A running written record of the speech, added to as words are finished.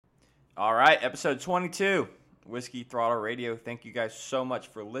All right, episode 22, Whiskey Throttle Radio. Thank you guys so much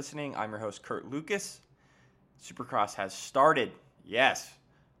for listening. I'm your host, Kurt Lucas. Supercross has started. Yes.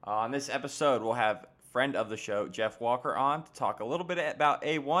 On this episode, we'll have friend of the show, Jeff Walker, on to talk a little bit about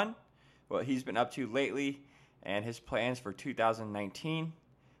A1, what he's been up to lately, and his plans for 2019.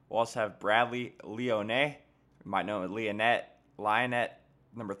 We'll also have Bradley Lionnet, you might know him as Lionnet,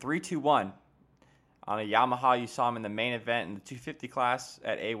 number 321. On a Yamaha, you saw him in the main event in the 250 class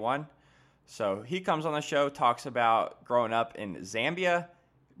at A1. So he comes on the show, talks about growing up in Zambia,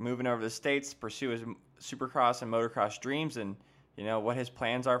 moving over to the States to pursue his supercross and motocross dreams, and what his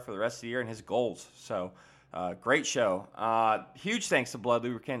plans are for the rest of the year and his goals. So great show. Huge thanks to Blud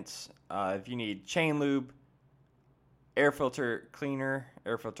Lubricants. If you need chain lube, air filter cleaner,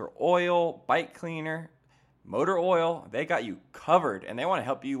 air filter oil, bike cleaner, motor oil, they got you covered, and they want to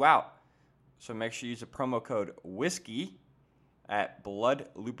help you out. So make sure you use the promo code WHISKEY at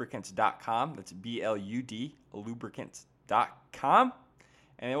bludlubricants.com. That's BLUD lubricants.com.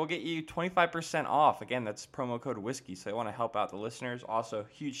 And it will get you 25% off. Again, that's promo code WHISKEY. So I want to help out the listeners. Also,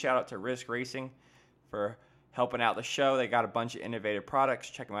 huge shout out to Risk Racing for helping out the show. They got a bunch of innovative products.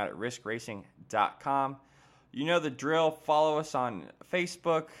 Check them out at riskracing.com. You know the drill. Follow us on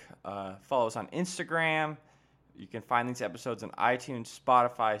Facebook. Follow us on Instagram. You can find these episodes on iTunes,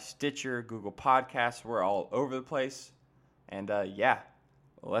 Spotify, Stitcher, Google Podcasts. We're all over the place. And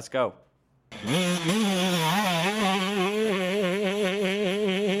let's go.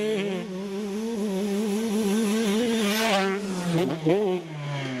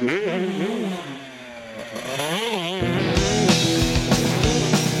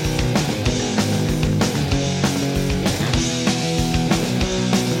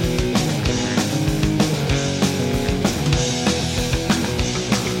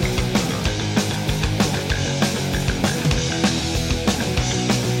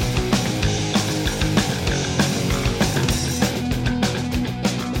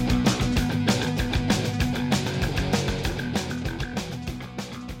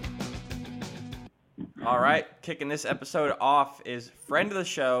 Kicking this episode off is friend of the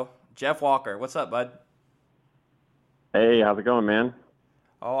show, Jeff Walker. What's up, bud? Hey, how's it going, man?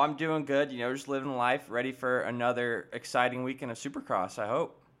 Oh, I'm doing good. Just living life, ready for another exciting weekend of Supercross, I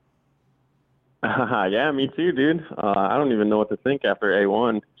hope. Yeah, me too, dude. I don't even know what to think after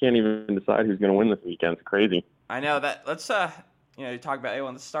A1. Can't even decide who's going to win this weekend. It's crazy. I know that. Let's, talk about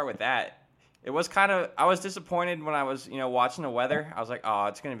A1. Let's start with that. It was I was disappointed when I was, watching the weather. I was like, oh,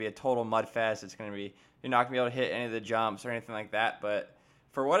 it's going to be a total mud fest. It's going to be, you're not going to be able to hit any of the jumps or anything like that. But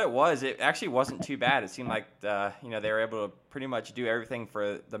for what it was, it actually wasn't too bad. It seemed like, they were able to pretty much do everything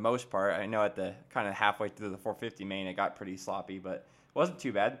for the most part. I know at the kind of halfway through the 450 main, it got pretty sloppy, but it wasn't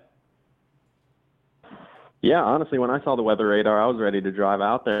too bad. Yeah, honestly, when I saw the weather radar, I was ready to drive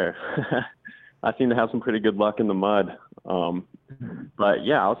out there. I seem to have some pretty good luck in the mud. But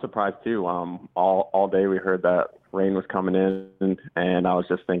yeah, I was surprised too. All day we heard that rain was coming in, and I was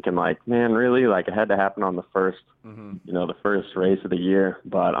just thinking, like, man, really? Like, it had to happen on the first, the first race of the year.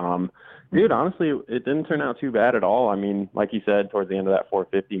 But dude, honestly, it didn't turn out too bad at all. I mean, like you said, towards the end of that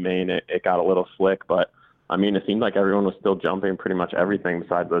 450 main, it got a little slick, but I mean, it seemed like everyone was still jumping pretty much everything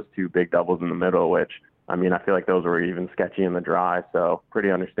besides those two big doubles in the middle, which, I mean, I feel like those were even sketchy in the dry, so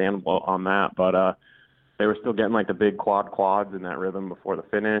pretty understandable on that. But they were still getting like the big quads in that rhythm before the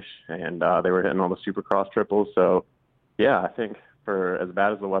finish, and they were hitting all the Supercross triples. So, yeah, I think for as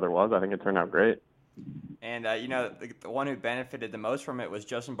bad as the weather was, I think it turned out great. And, the one who benefited the most from it was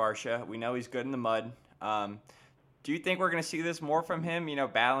Justin Barcia. We know he's good in the mud. Do you think we're going to see this more from him,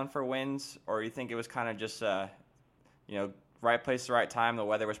 battling for wins, or do you think it was kind of just, right place, the right time, the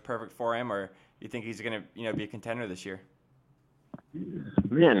weather was perfect for him, or you think he's going to, be a contender this year?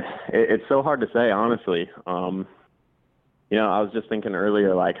 Man, it's so hard to say, honestly. I was just thinking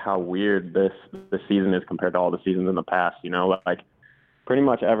earlier, like, how weird this season is compared to all the seasons in the past, like, pretty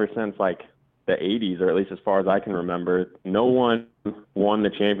much ever since, like, the 80s, or at least as far as I can remember, no one won the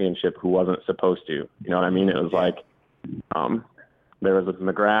championship who wasn't supposed to. You know what I mean? It was like there was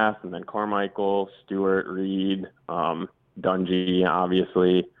McGrath, and then Carmichael, Stewart, Reed, Dungey,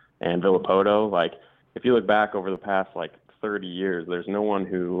 obviously, and Villapoto. Like, if you look back over the past, like, 30 years, there's no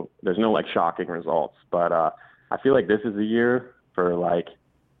like shocking results, but I feel like this is a year for like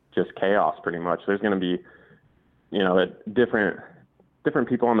just chaos pretty much. There's going to be different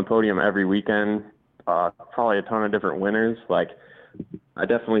people on the podium every weekend, probably a ton of different winners. Like, I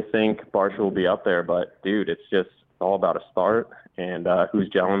definitely think Barcia will be up there, but dude, it's all about a start and who's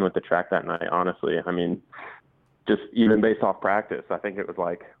gelling with the track that night, honestly. I mean, just even based off practice. I think it was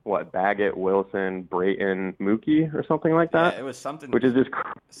like, Baggett, Wilson, Brayton, Mookie or something like that. Yeah, it was something, which is just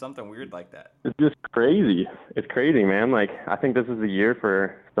something weird like that. It's just crazy. It's crazy, man. Like, I think this is the year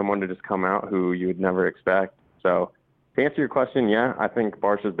for someone to just come out who you would never expect. So to answer your question, yeah, I think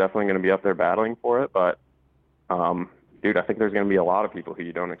Barcia's definitely going to be up there battling for it. But, dude, I think there's going to be a lot of people who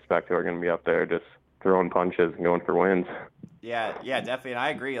you don't expect who are going to be up there just throwing punches and going for wins. Yeah, definitely. And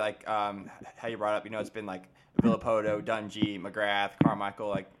I agree, like, how you brought up, it's been like Villapoto, Dungy, McGrath, Carmichael,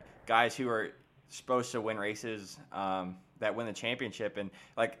 like guys who are supposed to win races that win the championship. And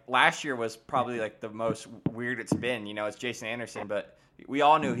like last year was probably like the most weird it's been. It's Jason Anderson, but we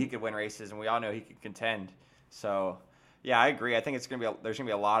all knew he could win races and we all knew he could contend. So yeah, I agree. I think there's gonna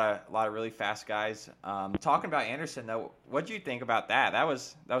be a lot of really fast guys. Talking about Anderson though, what do you think about that? That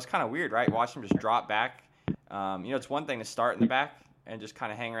was kind of weird, right? Watching him just drop back. It's one thing to start in the back and just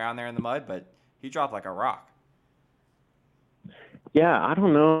kind of hang around there in the mud, but he dropped like a rock. Yeah, I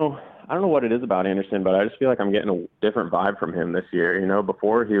don't know what it is about Anderson, but I just feel like I'm getting a different vibe from him this year.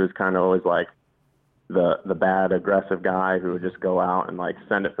 Before he was kind of always like the bad, aggressive guy who would just go out and like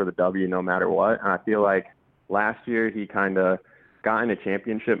send it for the W no matter what. And I feel like last year he kind of got into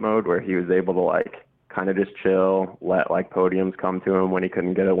championship mode where he was able to like kind of just chill, let like podiums come to him when he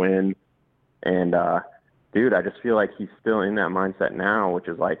couldn't get a win. And dude, I just feel like he's still in that mindset now, which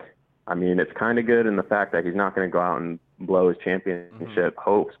is like, I mean, it's kind of good in the fact that he's not going to go out and blow his championship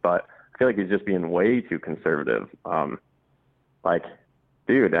hopes, but I feel like he's just being way too conservative. Like,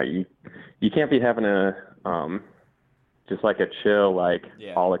 dude, you can't be having just like a chill, like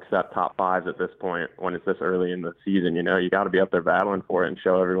all accept top fives at this point when it's this early in the season. You got to be up there battling for it and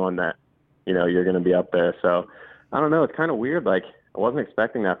show everyone that you're going to be up there. So I don't know, it's kind of weird. Like, I wasn't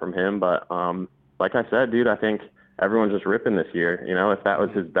expecting that from him, but like I said, dude, I think everyone's just ripping this year. If that was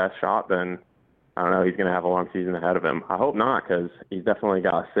his best shot, then I don't know, he's going to have a long season ahead of him. I hope not, because he's definitely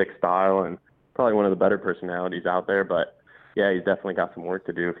got a sick style and probably one of the better personalities out there. But, yeah, he's definitely got some work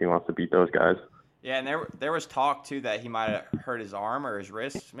to do if he wants to beat those guys. Yeah, and there was talk, too, that he might have hurt his arm or his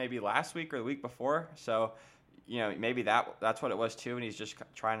wrist maybe last week or the week before. So, maybe that's what it was, too, and he's just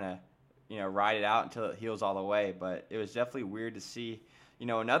trying to, ride it out until it heals all the way. But it was definitely weird to see.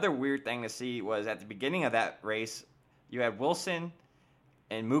 Another weird thing to see was at the beginning of that race, you had Wilson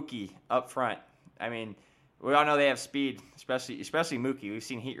and Mookie up front. I mean, we all know they have speed, especially Mookie. We've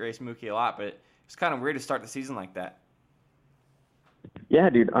seen heat race Mookie a lot, but it's kind of weird to start the season like that.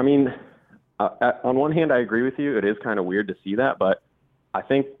 Yeah, dude. I mean, on one hand, I agree with you. It is kind of weird to see that, but I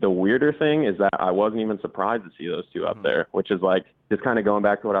think the weirder thing is that I wasn't even surprised to see those two up there, which is like just kind of going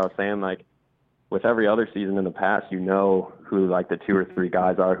back to what I was saying, like with every other season in the past, who like the 2 or 3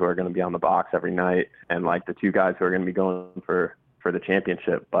 guys are who are going to be on the box every night and like the 2 guys who are going to be going for the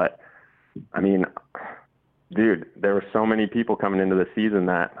championship. But I mean, dude, there were so many people coming into the season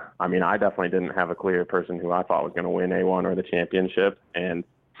that, I mean, I definitely didn't have a clear person who I thought was going to win A1 or the championship. And,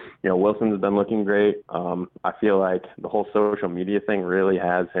 Wilson's been looking great. I feel like the whole social media thing really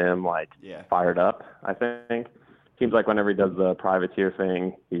has him fired up, I think. Seems like whenever he does the privateer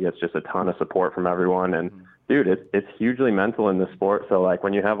thing, he gets just a ton of support from everyone. And dude, it's hugely mental in this sport. So like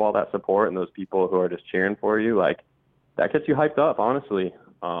when you have all that support and those people who are just cheering for you, like that gets you hyped up, honestly.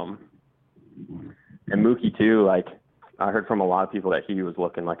 And Mookie too, like I heard from a lot of people that he was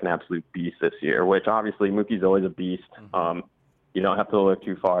looking like an absolute beast this year, which obviously Mookie's always a beast. You don't have to look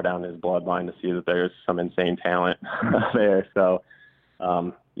too far down his bloodline to see that there's some insane talent there. So,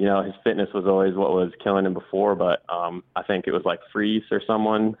 his fitness was always what was killing him before, but I think it was like Freese or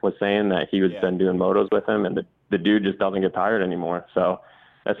someone was saying that he was been doing motos with him, and the dude just doesn't get tired anymore. So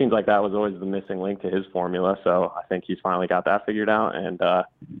that seems like that was always the missing link to his formula. So I think he's finally got that figured out, and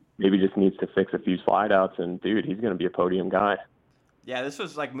maybe just needs to fix a few slide outs, and dude, he's going to be a podium guy. Yeah, this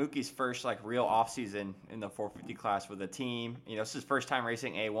was like Mookie's first like real off season in the 450 class with a team. This is his first time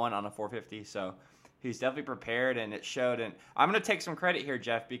racing A1 on a 450, so he's definitely prepared, and it showed. And I'm going to take some credit here,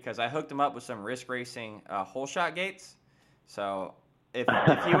 Jeff, because I hooked him up with some risk racing hole shot gates. So if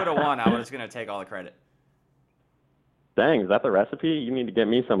he would have won, I was going to take all the credit. Dang, is that the recipe? You need to get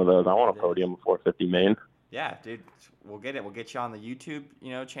me some of those. I want a podium 450 main. Yeah, dude, we'll get it. We'll get you on the YouTube,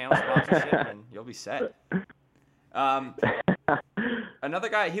 channel sponsorship, and you'll be set. Another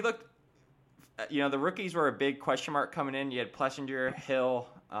guy, he looked. The rookies were a big question mark coming in. You had Plessinger, Hill,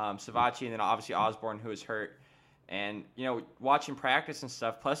 Savacci, and then obviously Osborne, who was hurt. And, watching practice and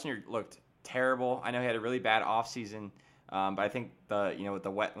stuff, Plessinger looked terrible. I know he had a really bad offseason, but I think with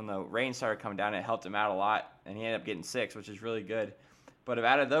when the rain started coming down, it helped him out a lot, and he ended up getting 6, which is really good. But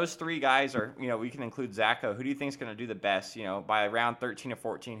out of those 3 guys, or we can include Zacho, who do you think is going to do the best? By around 13 or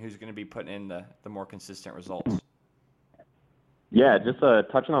 14, who's going to be putting in the more consistent results? Yeah, just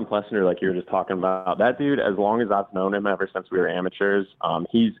touching on Plessinger, like you were just talking about, that dude, as long as I've known him ever since we were amateurs,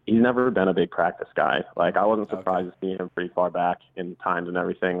 he's never been a big practice guy. Like, I wasn't surprised to see him pretty far back in times and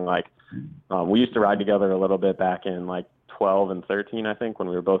everything. Like, we used to ride together a little bit back in, like, 12 and 13, I think, when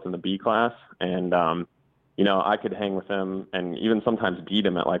we were both in the B class. And, you know, I could hang with him and even sometimes beat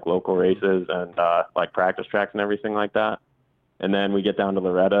him at, like, local races and, like, practice tracks and everything like that. And then we get down to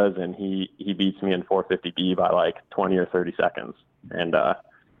Loretta's, and he beats me in 450B by like 20 or 30 seconds. And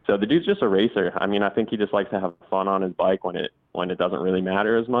so the dude's just a racer. I mean, I think he just likes to have fun on his bike when it doesn't really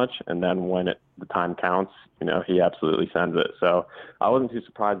matter as much, and then when the time counts, you know, he absolutely sends it. So I wasn't too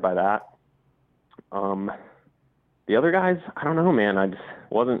surprised by that. The other guys, I don't know, man. I just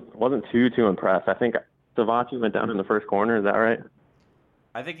wasn't too impressed. I think Savatgy went down in the first corner. Is that right?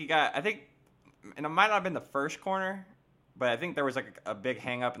 I think, and it might not have been the first corner, but I think there was like a big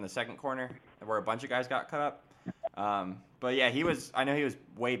hang up in the second corner where a bunch of guys got cut up. But yeah, I know he was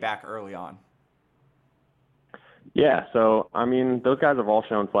way back early on. Yeah, so I mean, those guys have all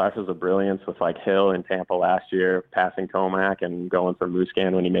shown flashes of brilliance with like Hill in Tampa last year, passing Tomac and going for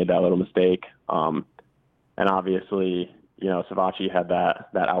Musquin when he made that little mistake. And obviously, you know, Savatgy had that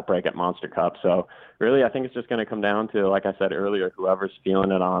outbreak at Monster Cup. So really, I think it's just going to come down to, like I said earlier, whoever's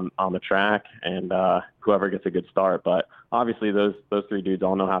feeling it on the track and whoever gets a good start. But obviously, those three dudes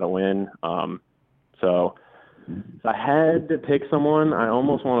all know how to win. So if I had to pick someone, I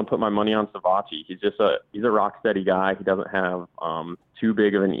almost want to put my money on Savatgy. He's a rock steady guy. He doesn't have too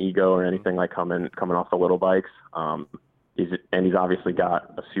big of an ego or anything like coming off the little bikes. He's obviously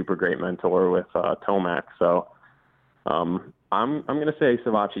got a super great mentor with Tomac. So I'm going to say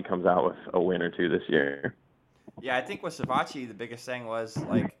Savatgy comes out with a win or two this year. Yeah, I think with Savatgy, the biggest thing was,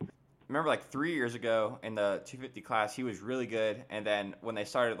 like, remember like 3 years ago in the 250 class, he was really good. And then when they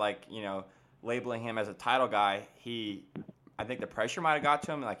started, like, you know, labeling him as a title guy, I think the pressure might have got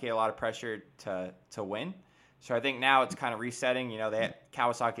to him. Like, he had a lot of pressure to win. So I think now it's kind of resetting. You know, they had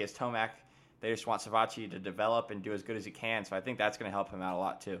Kawasaki as Tomac. They just want Savatgy to develop and do as good as he can. So I think that's going to help him out a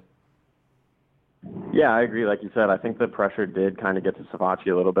lot too. Yeah, I agree. Like you said, I think the pressure did kind of get to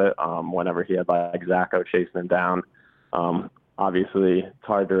Savatgy a little bit whenever he had like Zacho chasing him down. Obviously, it's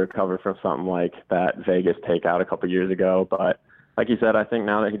hard to recover from something like that Vegas takeout a couple years ago. But like you said, I think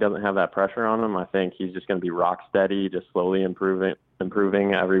now that he doesn't have that pressure on him, I think he's just going to be rock steady, just slowly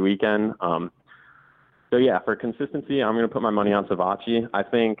improving every weekend. So yeah, for consistency, I'm going to put my money on Savatgy. I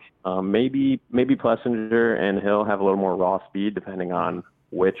think maybe Plessinger and Hill have a little more raw speed depending on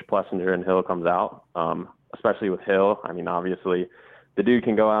which Plessinger and Hill comes out, especially with Hill. I mean, obviously, the dude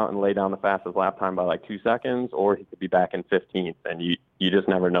can go out and lay down the fastest lap time by like 2 seconds, or he could be back in 15th, and you just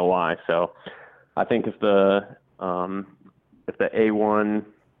never know why. So I think if the A1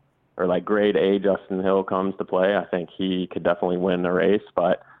 or like grade A Justin Hill comes to play, I think he could definitely win the race.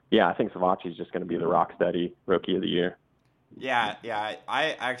 But yeah, I think Savatgy is just going to be the rock steady rookie of the year. Yeah,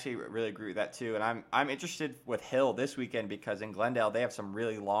 I actually really agree with that too, and I'm interested with Hill this weekend because in Glendale they have some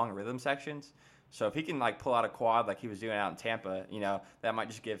really long rhythm sections. So if he can like pull out a quad like he was doing out in Tampa, you know, that might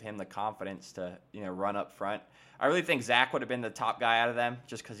just give him the confidence to, you know, run up front. I really think Zach would have been the top guy out of them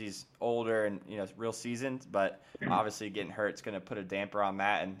just because he's older and, you know, real seasoned. But obviously getting hurt is going to put a damper on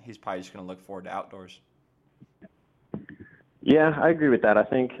that, and he's probably just going to look forward to outdoors. Yeah, I agree with that. I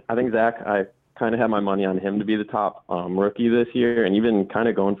think Zach, I kind of have my money on him to be the top rookie this year, and even kind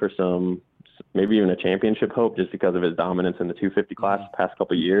of going for some, maybe even a championship hope just because of his dominance in the 250 class the past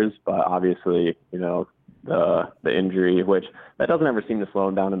couple of years. But obviously, you know, the injury, which that doesn't ever seem to slow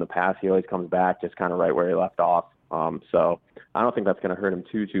him down in the past. He always comes back just kind of right where he left off. So I don't think that's going to hurt him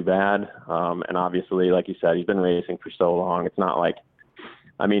too bad. And obviously, like you said, he's been racing for so long. It's not like,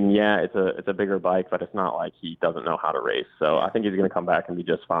 I mean, yeah, it's a bigger bike, but it's not like he doesn't know how to race. So I think he's going to come back and be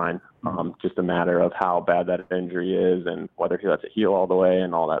just fine. Just a matter of how bad that injury is and whether he lets it heal all the way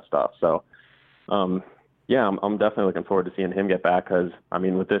and all that stuff. So, yeah, I'm definitely looking forward to seeing him get back because, I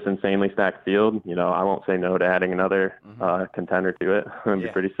mean, with this insanely stacked field, you know, I won't say no to adding another contender to it. It'd be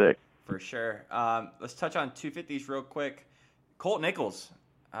pretty sick. For sure. Let's touch on 250s real quick. Colt Nichols,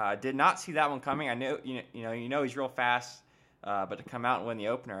 did not see that one coming. I know, you know he's real fast. But to come out and win the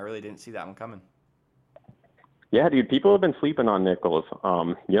opener, I really didn't see that one coming. Yeah, dude, people have been sleeping on Nichols.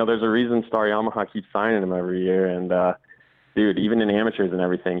 You know, there's a reason Star Yamaha keeps signing him every year. And, dude, even in amateurs and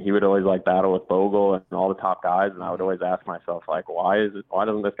everything, he would always, like, battle with Bogle and all the top guys. And I would always ask myself, like, why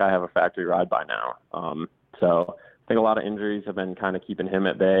doesn't this guy have a factory ride by now? So I think a lot of injuries have been kind of keeping him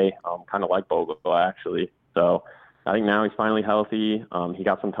at bay, kind of like Bogle, actually. So I think now he's finally healthy. He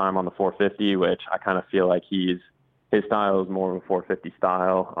got some time on the 450, which I kind of feel like his style is more of a 450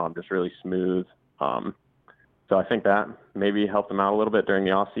 style, just really smooth. So So I think that maybe helped him out a little bit during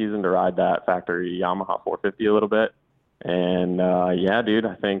the off season to ride that factory Yamaha 450 a little bit. And yeah, dude,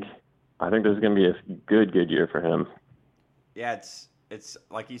 I think this is going to be a good year for him. Yeah, it's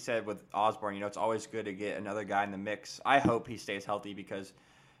like you said with Osborne, it's always good to get another guy in the mix. I hope he stays healthy because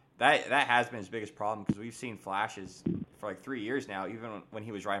that has been his biggest problem, because we've seen flashes for like 3 years now, even when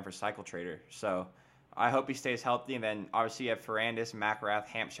he was riding for Cycle Trader. So I hope he stays healthy. And then obviously you have Ferrandis, McElrath,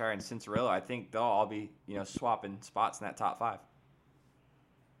 Hampshire, and Cincerello. I think they'll all be, swapping spots in that top 5.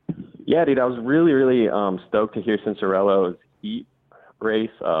 Yeah, dude, I was really, really stoked to hear Cincerello's heat race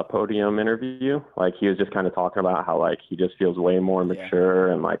podium interview. Like, he was just kind of talking about how, like, he just feels way more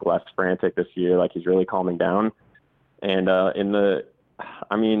mature and, like, less frantic this year. Like, he's really calming down. And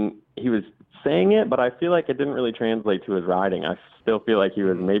he was saying it, but I feel like it didn't really translate to his riding. I still feel like he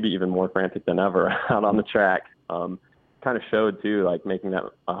was maybe even more frantic than ever out on the track. Kind of showed, too, like, making that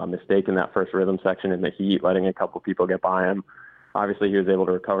mistake in that first rhythm section in the heat, letting a couple people get by him. Obviously, he was able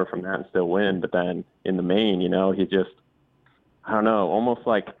to recover from that and still win. But then in the main, he just, I don't know, almost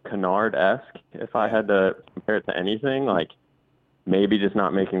like Canard-esque, if I had to compare it to anything. Like, maybe just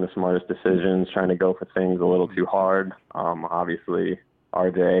not making the smartest decisions, trying to go for things a little too hard. Obviously,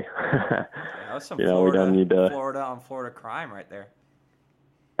 RJ. That was some we don't need to... Florida on Florida crime right there.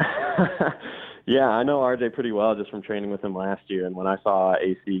 Yeah, I know RJ pretty well just from training with him last year. And when I saw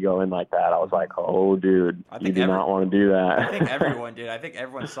AC go in like that, I was like, oh, dude, you do not want to do that. I think everyone did. I think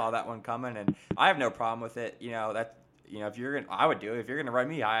everyone saw that one coming, and I have no problem with it. If you're going to, I would do it. If you're going to run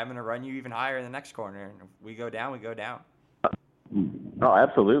me high, I'm going to run you even higher in the next corner. And if we go down, we go down. Oh,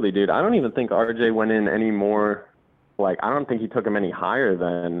 absolutely, dude. I don't even think RJ went in any more. Like, I don't think he took him any higher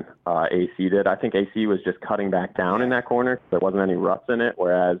than AC did. I think AC was just cutting back down in that corner. There wasn't any ruts in it,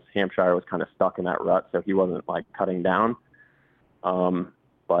 whereas Hampshire was kind of stuck in that rut, so he wasn't, like, cutting down.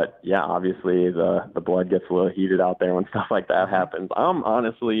 But, yeah, obviously the blood gets a little heated out there when stuff like that happens. I'm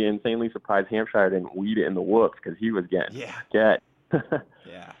honestly insanely surprised Hampshire didn't weed it in the whoops, because he was getting get.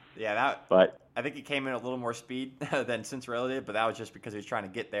 But I think he came in a little more speed than Cincerello did, but that was just because he was trying to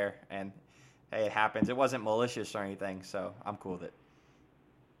get there, and hey, it happens. It wasn't malicious or anything, so I'm cool with it.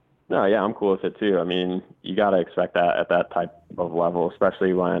 No, yeah, I'm cool with it too. I mean, you got to expect that at that type of level,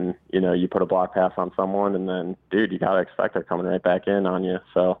 especially when, you put a block pass on someone and then, dude, you got to expect they're coming right back in on you.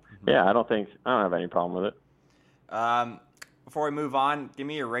 So, yeah, I don't have any problem with it. Before we move on, give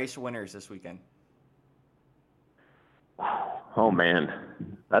me your race winners this weekend. Oh, man,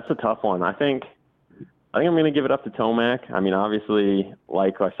 that's a tough one. I think I'm going to give it up to Tomac. I mean, obviously,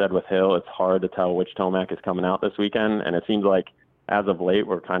 like I said with Hill, it's hard to tell which Tomac is coming out this weekend, and it seems like as of late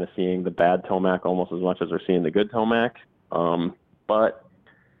we're kind of seeing the bad Tomac almost as much as we're seeing the good Tomac. But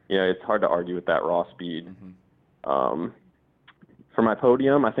it's hard to argue with that raw speed. For my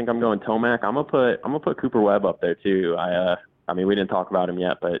podium, I think I'm going Tomac. I'm gonna put Cooper Webb up there too. I mean, we didn't talk about him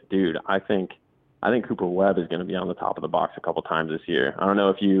yet, but dude, I think Cooper Webb is going to be on the top of the box a couple times this year. I don't know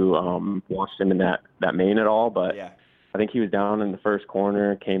if you watched him in that main at all, but yeah. I think he was down in the first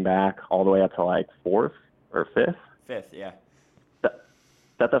corner, came back all the way up to like fourth or fifth. Fifth, yeah.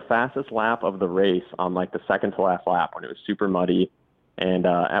 That's the fastest lap of the race on like the second to last lap when it was super muddy. And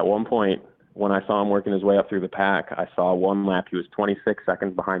at one point, when I saw him working his way up through the pack, I saw one lap he was 26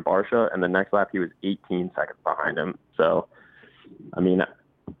 seconds behind Barsha, and the next lap he was 18 seconds behind him. So, I mean,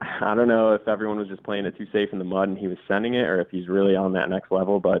 I don't know if everyone was just playing it too safe in the mud and he was sending it, or if he's really on that next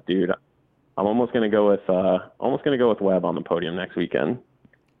level. But dude, I'm almost gonna go with Webb on the podium next weekend.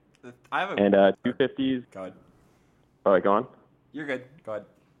 I have a 250s. Go ahead. Oh, wait, go on. You're good. Go ahead.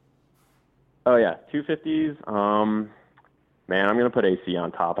 Oh yeah, 250s. Man, I'm gonna put AC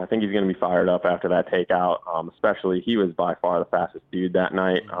on top. I think he's gonna be fired up after that takeout. Especially he was by far the fastest dude that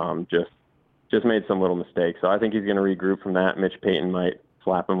night. Just made some little mistakes, so I think he's gonna regroup from that. Mitch Payton might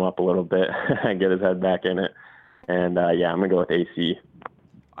slap him up a little bit and get his head back in it. And, yeah, I'm going to go with AC.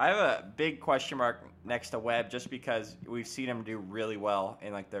 I have a big question mark next to Webb just because we've seen him do really well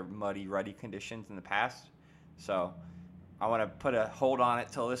in, like, the muddy, ruddy conditions in the past. So I want to put a hold on it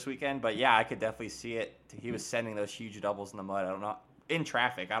till this weekend. But, yeah, I could definitely see it. He was sending those huge doubles in the mud. I don't know. In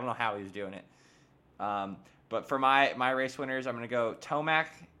traffic. I don't know how he was doing it. But for my race winners, I'm going to go Tomac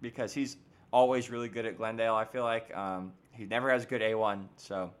because he's always really good at Glendale, I feel like. He never has a good A1,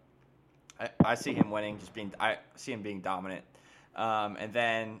 so I see him winning. I see him being dominant. And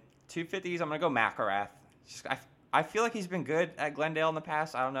then 250s, I'm gonna go McElrath. I feel like he's been good at Glendale in the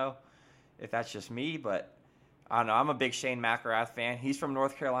past. I don't know if that's just me, but I don't know. I'm a big Shane McElrath fan. He's from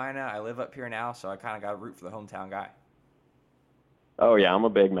North Carolina. I live up here now, so I kind of got to root for the hometown guy. Oh yeah, I'm a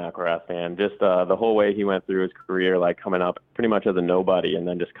big McElrath fan. Just the whole way he went through his career, like coming up pretty much as a nobody, and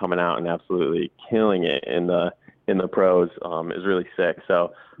then just coming out and absolutely killing it in the in the pros is really sick.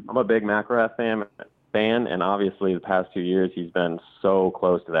 So I'm a big McElrath fan, and obviously the past 2 years he's been so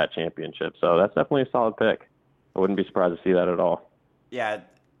close to that championship. So that's definitely a solid pick. I wouldn't be surprised to see that at all. Yeah,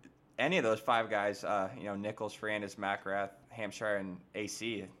 any of those five guys, Nichols, Ferrandis, McElrath, Hampshire, and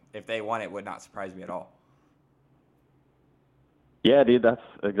AC, if they won it, would not surprise me at all. Yeah, dude, that's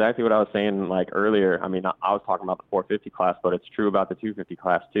exactly what I was saying like earlier. I mean, I was talking about the 450 class, but it's true about the 250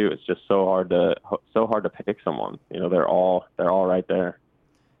 class too. It's just so hard to pick someone. They're all right there.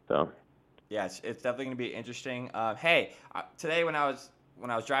 So yeah, it's definitely going to be interesting. Today when I was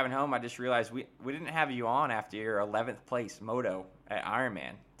driving home, I just realized we didn't have you on after your 11th place moto at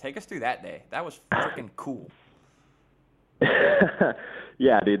Ironman. Take us through that day. That was freaking cool.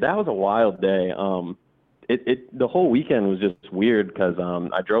 Yeah, dude, that was a wild day. The whole weekend was just weird because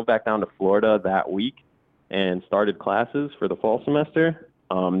I drove back down to Florida that week and started classes for the fall semester.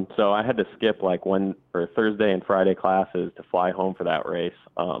 So I had to skip like Thursday and Friday classes to fly home for that race.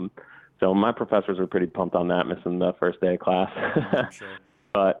 So my professors were pretty pumped on that, missing the first day of class. Sure.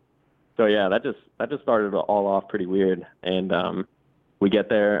 But so yeah, that just started all off pretty weird. And we get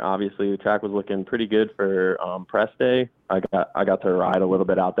there. Obviously, the track was looking pretty good for press day. I got to ride a little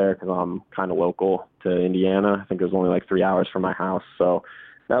bit out there because I'm kind of local to Indiana. I think it was only like 3 hours from my house, so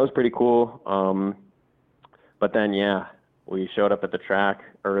that was pretty cool. But then, yeah, we showed up at the track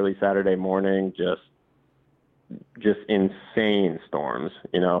early Saturday morning. Just insane storms.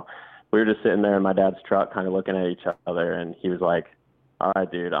 We were just sitting there in my dad's truck, kind of looking at each other, and he was like, "All right,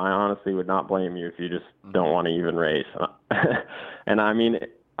 dude, I honestly would not blame you if you just don't want to even race." And I mean,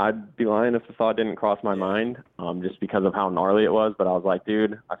 I'd be lying if the thought didn't cross my mind, just because of how gnarly it was. But I was like,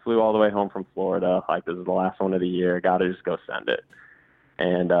 dude, I flew all the way home from Florida. Like, this is the last one of the year. Got to just go send it.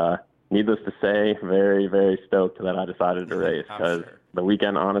 And needless to say, very, very stoked that I decided to race because the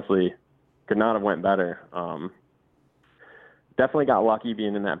weekend, honestly, could not have went better. Definitely got lucky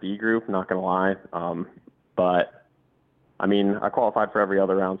being in that B group, not going to lie. But I mean, I qualified for every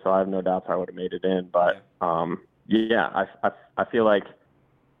other round, so I have no doubts I would have made it in. But I feel like,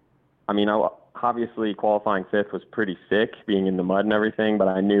 I mean, obviously qualifying fifth was pretty sick, being in the mud and everything. But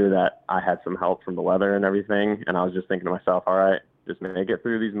I knew that I had some help from the weather and everything, and I was just thinking to myself, all right, just make it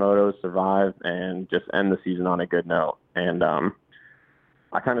through these motos, survive, and just end the season on a good note. And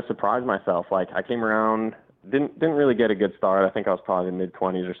I kind of surprised myself. Like, I came around, didn't really get a good start. I think I was probably in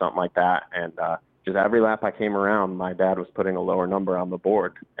mid-20s or something like that, and just every lap I came around, my dad was putting a lower number on the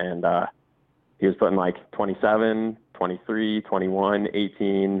board. And he was putting like 27, 23, 21,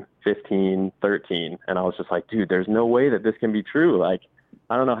 18, 15, 13. And I was just like, dude, there's no way that this can be true. Like,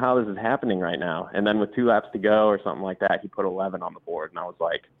 I don't know how this is happening right now. And then with 2 laps to go or something like that, he put 11 on the board. And I was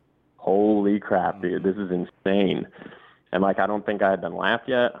like, holy crap, dude, this is insane. And like, I don't think I had been lapped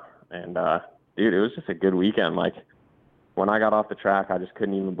yet. And dude, it was just a good weekend. Like, when I got off the track, I just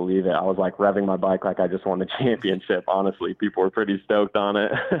couldn't even believe it. I was like revving my bike like I just won the championship. Honestly, people were pretty stoked on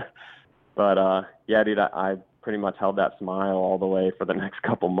it. But yeah, dude, I pretty much held that smile all the way for the next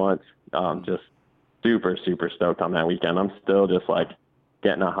couple months. Just super, super stoked on that weekend. I'm still just like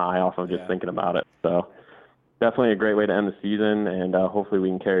getting a high off of just thinking about it. So definitely a great way to end the season, and hopefully we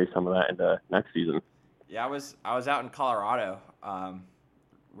can carry some of that into next season. Yeah, I was out in Colorado.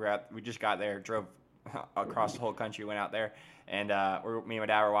 We just got there, drove across the whole country, went out there, and me and my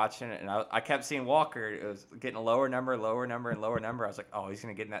dad were watching it, and I kept seeing Walker. It was getting a lower number. I was like, oh, he's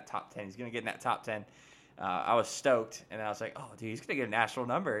gonna get in that top 10. He's gonna get in that top 10. I was stoked, and I was like, oh, dude, he's gonna get a national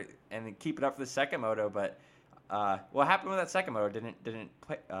number and then keep it up for the second moto. But what happened with that second moto didn't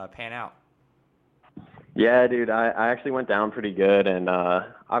pan out. Yeah, dude, I actually went down pretty good, and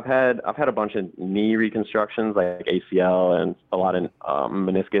I've had a bunch of knee reconstructions, like ACL and a lot of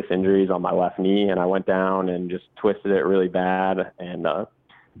meniscus injuries on my left knee, and I went down and just twisted it really bad and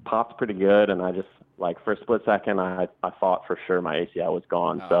popped pretty good, and I just, like, for a split second, I thought for sure my ACL was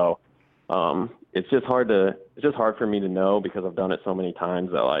gone. So it's just hard for me to know because I've done it so many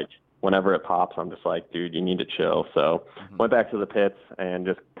times that, like, whenever it pops, I'm just like, dude, you need to chill. So went back to the pits and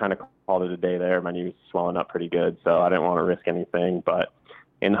just kind of called it a day there. My knee was swelling up pretty good, so I didn't want to risk anything. But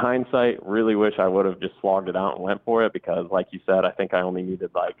in hindsight, really wish I would have just slogged it out and went for it because, like you said, I think I only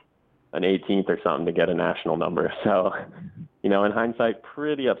needed like an 18th or something to get a national number. So, in hindsight,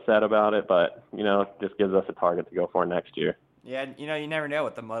 pretty upset about it, but, it just gives us a target to go for next year. Yeah, you never know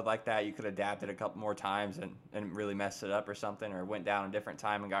with the mud like that. You could adapt it a couple more times and really mess it up or something, or went down a different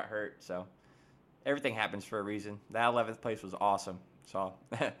time and got hurt. So everything happens for a reason. That 11th place was awesome. So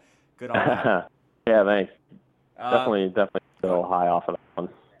good on that. Yeah, thanks. Definitely still high off of that one.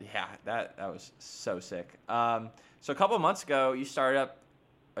 Yeah, that was so sick. So a couple of months ago, you started up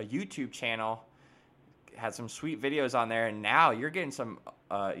a YouTube channel. had some sweet videos on there, and now you're getting some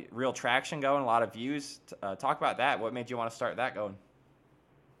real traction going, a lot of views. Talk about that. What made you want to start that going?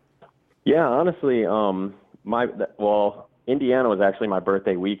 Yeah, honestly, Indiana was actually my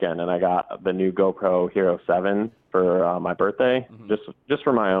birthday weekend, and I got the new GoPro Hero 7 for my birthday, just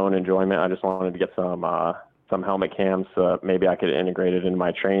for my own enjoyment. I just wanted to get some helmet cams, so maybe I could integrate it into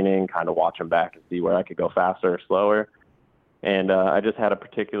my training, kind of watch them back and see where I could go faster or slower. And I just had a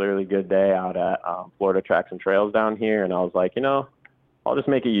particularly good day out at Florida Tracks and Trails down here, and I was like, I'll just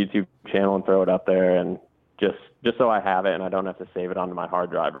make a YouTube channel and throw it up there, and just so I have it and I don't have to save it onto my hard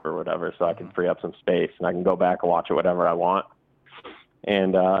drive or whatever, so I can free up some space and I can go back and watch it whatever I want.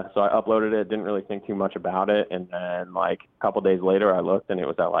 And so I uploaded it, didn't really think too much about it, and then like a couple days later I looked and it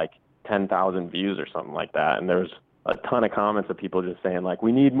was at like 10,000 views or something like that, and there was a ton of comments of people just saying like,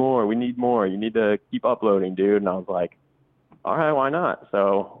 we need more, you need to keep uploading, dude. And I was like, all right, why not?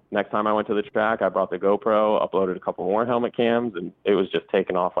 So next time I went to the track, I brought the GoPro, uploaded a couple more helmet cams, and it was just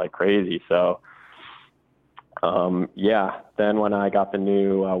taking off like crazy. So then when I got the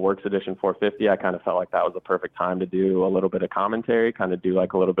new Works Edition 450, I kind of felt like that was the perfect time to do a little bit of commentary, kind of do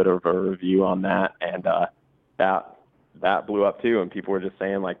like a little bit of a review on that. And that blew up too, and people were just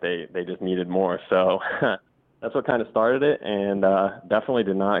saying like they just needed more. So that's what kind of started it, and definitely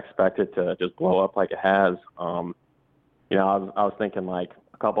did not expect it to just blow up like it has. I was thinking like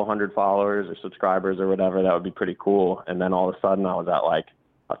a couple hundred followers or subscribers or whatever, that would be pretty cool. And then all of a sudden I was at like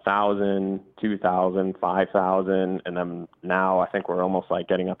 1,000, 2,000, 5,000, and then now I think we're almost like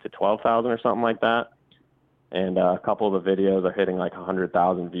getting up to 12,000 or something like that. And a couple of the videos are hitting like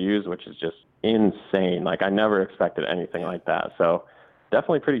 100,000 views, which is just insane. Like I never expected anything like that. So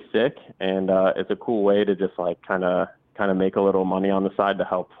definitely pretty sick, and it's a cool way to just like kind of make a little money on the side to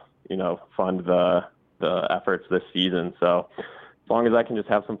help fund the efforts this season. So as long as I can just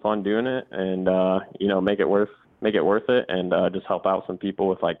have some fun doing it and make it worth it, and just help out some people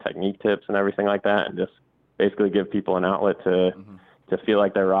with like technique tips and everything like that, and just basically give people an outlet to feel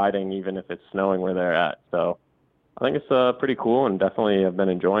like they're riding even if it's snowing where they're at. So I think it's pretty cool, and definitely have been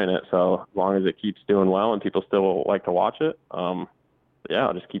enjoying it. So as long as it keeps doing well and people still like to watch it, I'll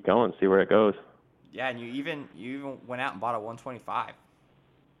just keep going, see where it goes. Yeah, and you even went out and bought a 125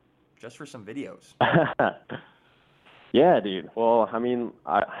 just for some videos. Yeah, dude. Well, I mean,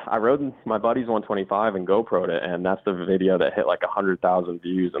 I rode my buddy's 125 and GoPro'd it, and that's the video that hit like 100,000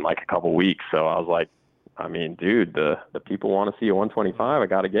 views in like a couple weeks. So I was like, I mean, dude, the people want to see a 125. I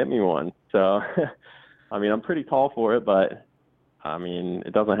got to get me one. So, I mean, I'm pretty tall for it, but I mean,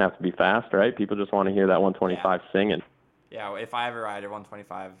 it doesn't have to be fast, right? People just want to hear that 125 singing. Yeah, if I ever ride a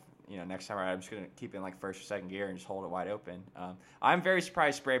 125, next time I ride, I'm just going to keep it in like first or second gear and just hold it wide open. I'm very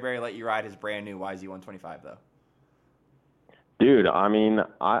surprised Sprayberry let you ride his brand new YZ125 though. Dude, I mean,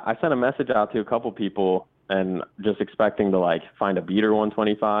 I sent a message out to a couple people and just expecting to like find a beater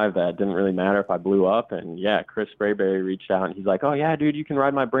 125 that didn't really matter if I blew up. And yeah, Chris Sprayberry reached out and he's like, oh yeah, dude, you can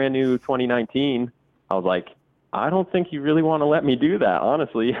ride my brand new 2019. I was like, I don't think you really want to let me do that,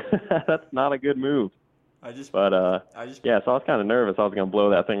 honestly. That's not a good move. Yeah, so I was kind of nervous I was going to blow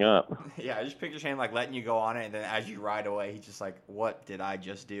that thing up. Yeah, I just picture Shane like letting you go on it, and then as you ride away, he's just like, what did I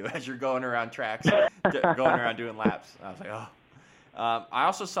just do? As you're going around tracks, going around doing laps. I was like, oh. I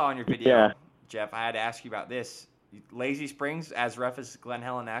also saw in your video, Jeff, I had to ask you about this. Lazy Springs as rough as Glen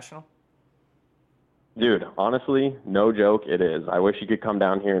Helen National? Dude, honestly, no joke, it is. I wish you could come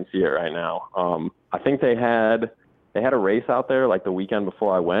down here and see it right now. I think they had a race out there like the weekend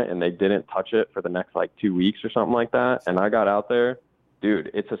before I went, and they didn't touch it for the next like 2 weeks or something like that. And I got out there, dude,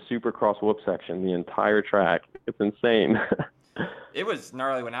 it's a supercross whoop section, the entire track. It's insane. It was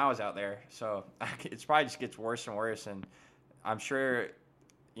gnarly when I was out there, so it's probably just gets worse and worse. And I'm sure,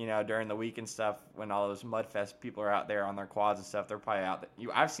 during the week and stuff, when all those Mudfest people are out there on their quads and stuff, they're probably out there.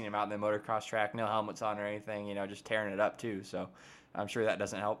 I've seen them out in the motocross track, no helmets on or anything, just tearing it up too. So I'm sure that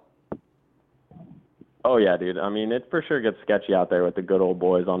doesn't help. Oh, yeah, dude. I mean, it for sure gets sketchy out there with the good old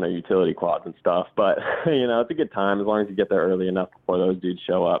boys on their utility quads and stuff. But, it's a good time as long as you get there early enough before those dudes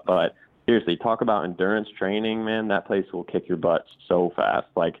show up. But seriously, talk about endurance training, man. That place will kick your butt so fast.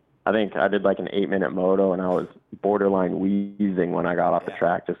 Like, I think I did like an 8-minute moto, and I was borderline wheezing when I got off the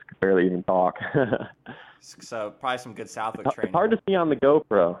track, just could barely even talk. So probably some good Southwick training. It's hard to see on the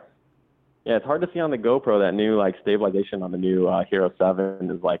GoPro. Yeah, it's hard to see on the GoPro. That new like stabilization on the new Hero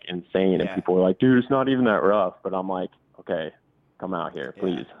 7 is like insane, and people are like, dude, it's not even that rough. But I'm like, okay, come out here,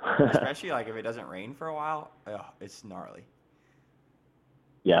 please. Especially like if it doesn't rain for a while, it's gnarly.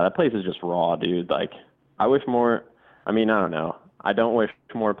 Yeah, that place is just raw, dude. Like, I wish more. I mean, I don't know. I don't wish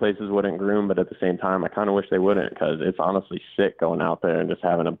more places wouldn't groom, but at the same time, I kind of wish they wouldn't, because it's honestly sick going out there and just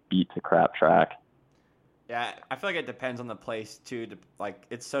having a beat to crap track. Yeah, I feel like it depends on the place too. Like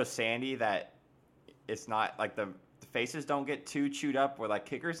it's so sandy that it's not like the faces don't get too chewed up with like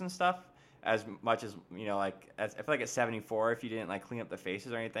kickers and stuff as much as like I feel like at 74 if you didn't like clean up the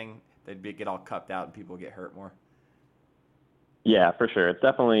faces or anything get all cupped out and people get hurt more. Yeah, for sure. It's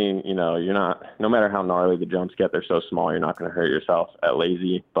definitely, you're not, no matter how gnarly the jumps get, they're so small, you're not going to hurt yourself at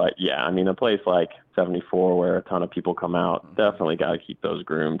Lazy. But yeah, I mean, a place like 74 where a ton of people come out, definitely got to keep those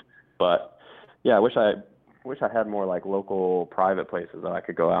groomed. But yeah, I wish I had more like local private places that I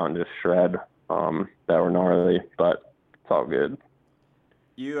could go out and just shred that were gnarly, but it's all good.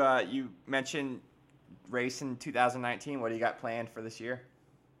 You mentioned race in 2019. What do you got planned for this year?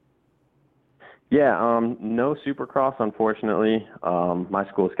 Yeah, no Supercross, unfortunately. My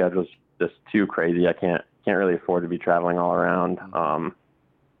school schedule is just too crazy. I can't really afford to be traveling all around.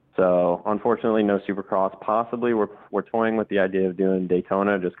 So unfortunately, no Supercross. Possibly we're toying with the idea of doing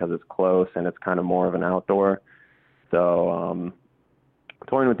Daytona just because it's close and it's kind of more of an outdoor. So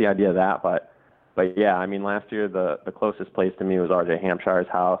toying with the idea of that, but yeah, I mean, last year the closest place to me was RJ Hampshire's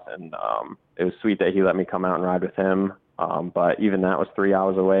house, and it was sweet that he let me come out and ride with him. But even that was 3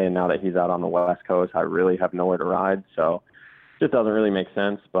 hours away, and now that he's out on the West Coast, I really have nowhere to ride, so it just doesn't really make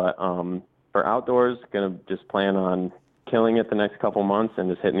sense. But for outdoors, going to just plan on killing it the next couple months and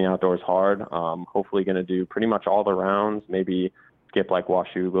just hitting the outdoors hard. Hopefully going to do pretty much all the rounds, maybe skip like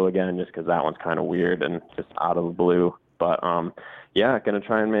Washougal again just because that one's kind of weird and just out of the blue. But, yeah, going to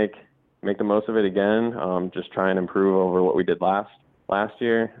try and make the most of it again, just try and improve over what we did last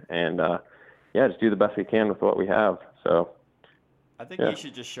year, and, yeah, just do the best we can with what we have. So I think you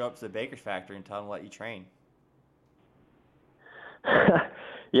should just show up to the Baker's factory and tell them to let you train.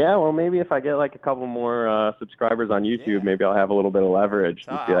 Yeah, well, maybe if I get like a couple more subscribers on YouTube, maybe I'll have a little bit of leverage.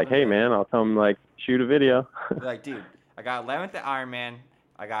 Just be like, hey, man, I'll tell them like shoot a video. Be like, dude, I got 11th at Ironman.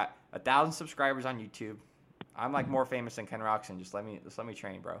 I got 1,000 subscribers on YouTube. I'm like more famous than Ken Roxon. Just let me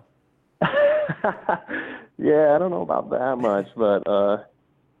train, bro. Yeah, I don't know about that much, but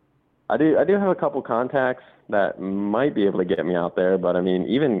I do have a couple contacts that might be able to get me out there. But I mean,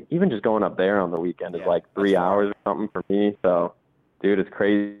 even just going up there on the weekend is like 3 hours or something for me. So, dude, it's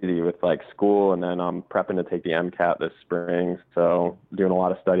crazy with like school, and then I'm prepping to take the MCAT this spring. So doing a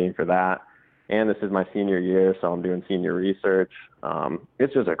lot of studying for that. And this is my senior year, so I'm doing senior research.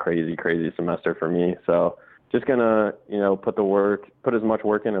 It's just a crazy, crazy semester for me. So just gonna, put as much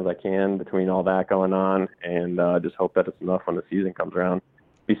work in as I can between all that going on, and just hope that it's enough when the season comes around.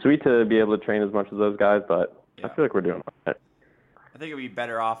 Be sweet to be able to train as much as those guys, but I feel like we're doing all right. I think it'd be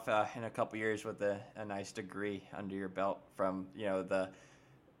better off in a couple years with a nice degree under your belt from the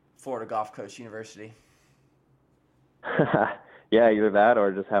Florida Gulf Coast University. Yeah, either that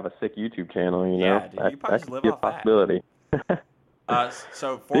or just have a sick YouTube channel. Yeah, dude, you probably just live off possibility.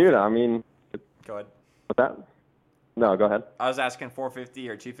 So, dude, I mean, go ahead. What's that? No, go ahead. I was asking 450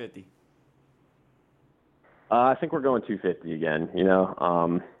 or 250. I think we're going 250 again.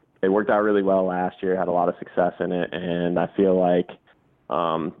 It worked out really well last year, had a lot of success in it, and I feel like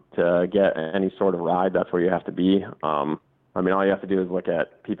to get any sort of ride, that's where you have to be. I mean, all you have to do is look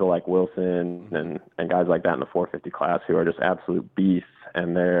at people like Wilson and guys like that in the 450 class who are just absolute beasts,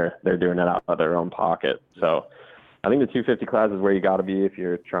 and they're doing it out of their own pocket. So I think the 250 class is where you got to be if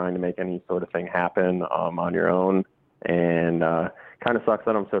you're trying to make any sort of thing happen on your own. And kind of sucks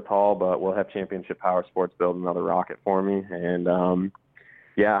that I'm so tall, but we'll have Championship Power Sports build another rocket for me. And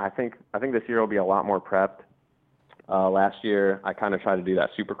yeah, I think this year will be a lot more prepped. Last year, I kind of tried to do that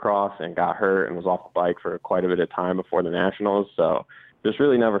Supercross and got hurt and was off the bike for quite a bit of time before the Nationals. So just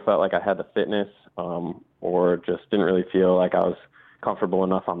really never felt like I had the fitness or just didn't really feel like I was comfortable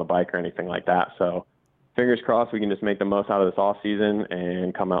enough on the bike or anything like that. So fingers crossed we can just make the most out of this off season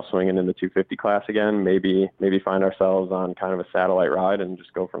and come out swinging in the 250 class again. Maybe find ourselves on kind of a satellite ride and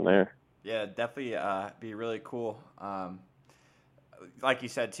just go from there. Yeah, definitely be really cool. Like you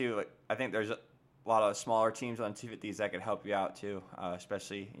said too, I think there's a lot of smaller teams on 250s that could help you out too,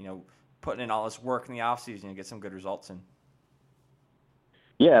 especially putting in all this work in the off season and get some good results in.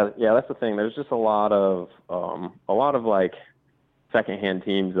 Yeah, that's the thing. There's just a lot of like secondhand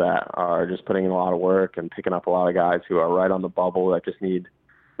teams that are just putting in a lot of work and picking up a lot of guys who are right on the bubble that just need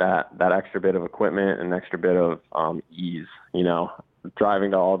that extra bit of equipment and extra bit of ease.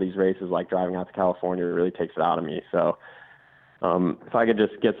 Driving to all these races, like driving out to California, really takes it out of me. So if I could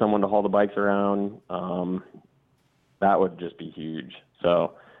just get someone to haul the bikes around, that would just be huge.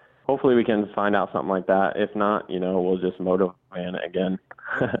 So hopefully we can find out something like that. If not, we'll just motivate it again.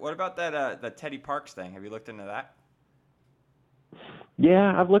 What about that the Teddy Parks thing? Have you looked into that?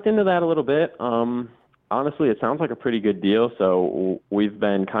 Yeah, I've looked into that a little bit. Honestly, it sounds like a pretty good deal. So we've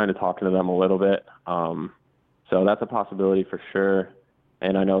been kind of talking to them a little bit. So that's a possibility for sure.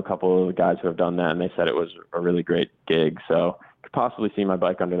 And I know a couple of the guys who have done that, and they said it was a really great gig. So could possibly see my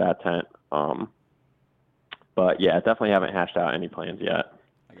bike under that tent. But yeah, definitely haven't hashed out any plans yet.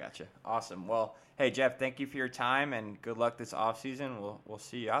 I gotcha. Awesome. Well, hey Jeff, thank you for your time and good luck this off season. We'll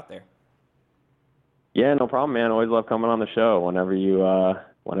see you out there. Yeah, no problem, man. Always love coming on the show. Whenever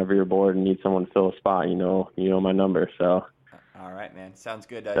you're bored and need someone to fill a spot, you know my number. So. All right, man. Sounds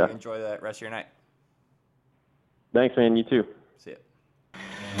good. Yeah. You enjoy the rest of your night. Thanks, man. You too. See ya.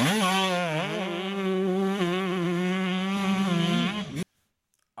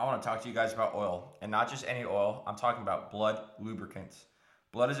 I want to talk to you guys about oil, and not just any oil. I'm talking about Blud Lubricants.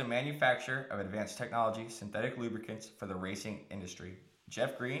 Blud is a manufacturer of advanced technology synthetic lubricants for the racing industry.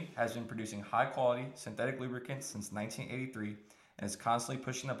 Jeff Green has been producing high-quality synthetic lubricants since 1983 and is constantly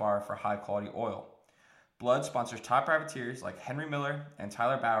pushing the bar for high-quality oil. Blud sponsors top privateers like Henry Miller and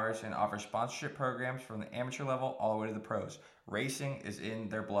Tyler Bowers and offers sponsorship programs from the amateur level all the way to the pros. Racing is in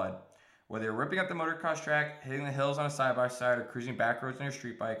their blood. Whether you're ripping up the motocross track, hitting the hills on a side-by-side, or cruising back roads on your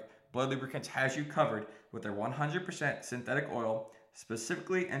street bike, Blud Lubricants has you covered with their 100% synthetic oil,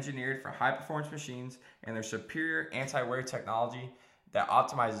 specifically engineered for high-performance machines, and their superior anti-wear technology that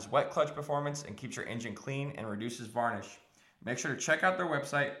optimizes wet clutch performance and keeps your engine clean and reduces varnish. Make sure to check out their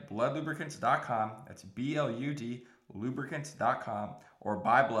website, bludlubricants.com. That's BLUD lubricants.com or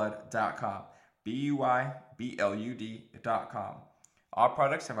buyblud.com. BUYBLUD.com. All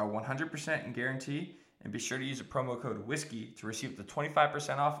products have a 100% guarantee, and be sure to use the promo code WHISKEY to receive the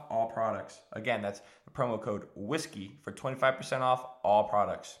 25% off all products. Again, that's the promo code WHISKEY for 25% off all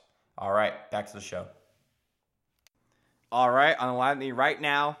products. All right, back to the show. All right, on the line with me right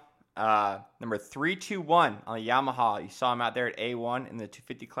now, number 321 on the Yamaha. You saw him out there at A1 in the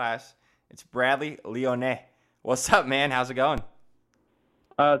 250 class. It's Bradley Lyonnais. What's up, man? How's it going?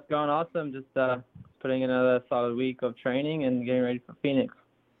 It's going awesome. Just putting in another solid week of training and getting ready for Phoenix.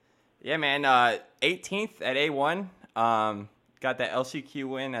 Yeah, man. 18th at A1. Got that LCQ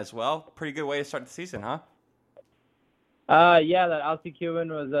win as well. Pretty good way to start the season, huh? Yeah, that LCQ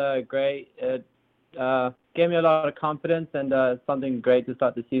win was great. It gave me a lot of confidence and something great to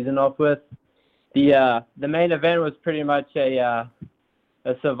start the season off with. The main event was pretty much a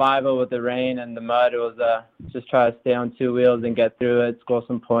survival with the rain and the mud. It was just try to stay on two wheels and get through it, score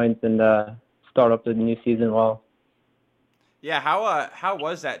some points, and start off the new season well. Yeah, how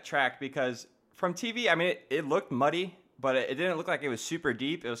was that track? Because from TV, I mean, it looked muddy, but it didn't look like it was super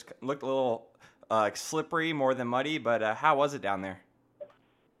deep. It looked a little slippery more than muddy. But how was it down there?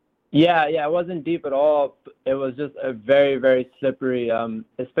 Yeah, it wasn't deep at all. It was just a very, very slippery,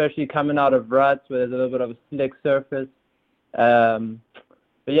 especially coming out of ruts where there's a little bit of a slick surface. But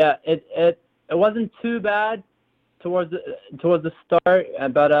yeah, it wasn't too bad towards the start,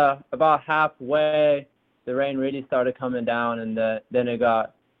 but about halfway, the rain really started coming down, and then it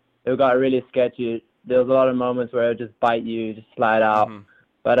got really sketchy. There was a lot of moments where it would just bite you, just slide out. Mm-hmm.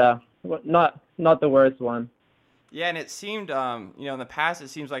 But not the worst one. Yeah, and it seemed, in the past, it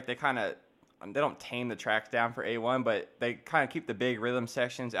seems like they don't tame the tracks down for A1, but they kind of keep the big rhythm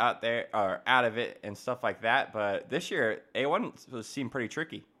sections out there or out of it and stuff like that. But this year, A1 seemed pretty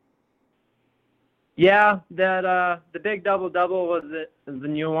tricky. Yeah, that the big double-double was the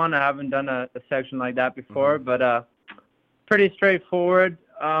new one. I haven't done a section like that before, mm-hmm. but pretty straightforward.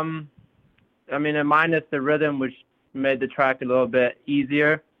 I mean, minus the rhythm, which made the track a little bit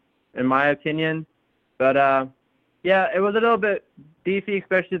easier, in my opinion. But yeah, it was a little bit beefy,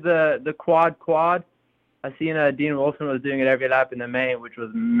 especially the quad. I seen Dean Wilson was doing it every lap in the main, which was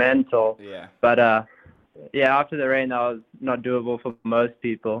mental. Yeah. But yeah, after the rain, that was not doable for most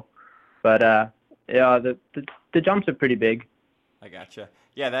people. But yeah, the jumps are pretty big. I gotcha.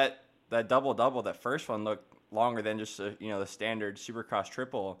 Yeah, that double-double, that first one looked longer than just the standard Supercross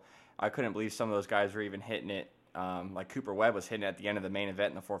triple. I couldn't believe some of those guys were even hitting it. Like Cooper Webb was hitting it at the end of the main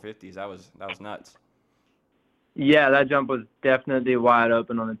event in the 450s. That was nuts. Yeah, that jump was definitely wide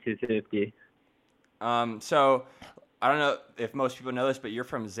open on the 250. So I don't know if most people know this, but you're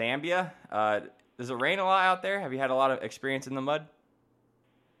from Zambia. Does it rain a lot out there? Have you had a lot of experience in the mud?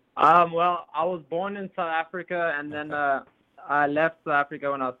 Well, I was born in South Africa, and then I left South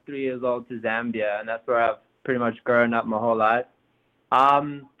Africa when I was 3 years old to Zambia, and that's where I've pretty much grown up my whole life.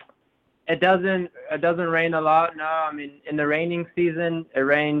 It doesn't rain a lot. No, I mean in the raining season it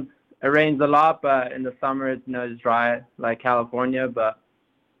rains a lot, but in the summer it's dry like California. But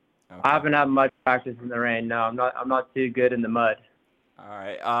okay. I haven't had much practice in the rain. No, I'm not too good in the mud. All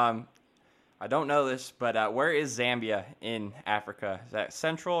right. I don't know this, but where is Zambia in Africa? Is that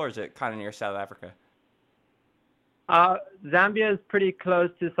central or is it kind of near South Africa? Zambia is pretty close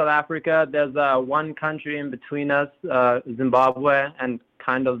to South Africa. There's one country in between us, Zimbabwe, and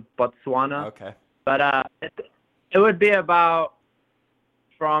kind of Botswana. Okay. But it would be about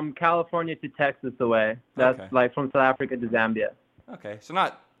from California to Texas away. That's Okay. like from South Africa to Zambia. Okay, so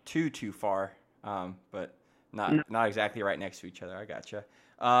not too far, but not exactly right next to each other. I gotcha.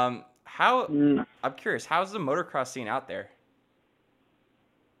 I'm curious, how's the motocross scene out there?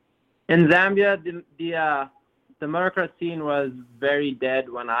 In Zambia, the motocross scene was very dead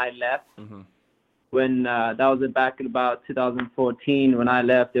when I left. Mm-hmm. When that was back in about 2014. When I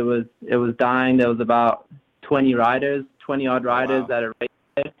left, it was dying. There was about 20 odd riders Wow. that are racing.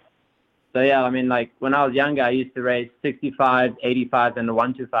 So yeah, I mean, like when I was younger, I used to race 65, 85, and the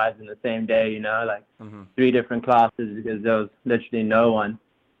 125s in the same day. Like Mm-hmm. 3 different classes because there was literally no one.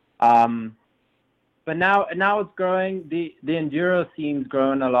 But now it's growing. The enduro scene's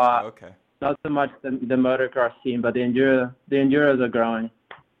growing a lot. Okay. Not so much the motocross scene, but the enduros are growing.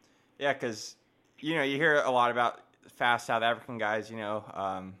 Yeah, because you hear a lot about fast South African guys. You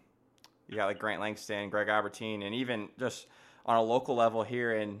got like Grant Langston, Greg Albertine, and even just on a local level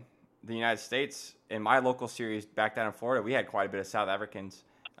here in the United States, in my local series back down in Florida, we had quite a bit of South Africans.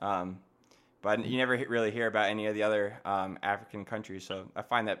 But you never really hear about any of the other African countries, so I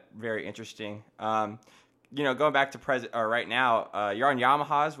find that very interesting. Going back to right now, you're on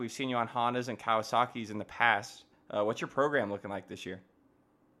Yamahas. We've seen you on Hondas and Kawasaki's in the past. What's your program looking like this year?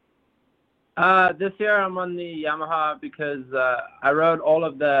 This year I'm on the Yamaha because I rode all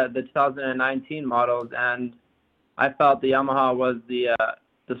of the 2019 models, and I felt the Yamaha was the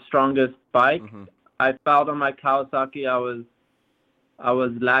strongest bike. Mm-hmm. I felt on my Kawasaki I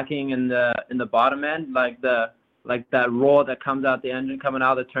was lacking in the bottom end, like that roar that comes out the engine coming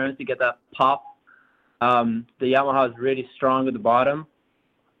out of the turns to get that pop. The Yamaha is really strong at the bottom,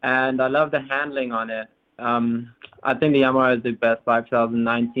 and I love the handling on it. I think the Yamaha is the best bike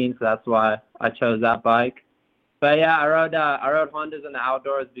 2019, so that's why I chose that bike. But yeah, I rode Hondas in the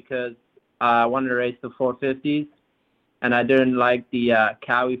outdoors because I wanted to race the 450s, and I didn't like the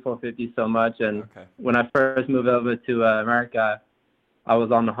Kawi 450 so much. And Okay. when I first moved over to America, I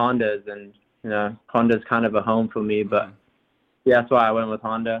was on the Hondas, and Honda's kind of a home for me. But Mhm. yeah, that's why I went with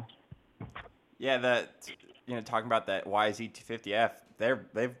Honda. Yeah, talking about that YZ250F,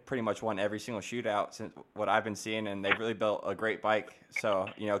 they've pretty much won every single shootout since what I've been seeing, and they've really built a great bike. So,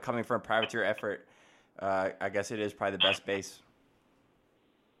 coming from a privateer effort, I guess it is probably the best base.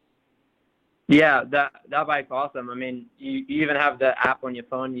 Yeah, that bike's awesome. I mean, you even have the app on your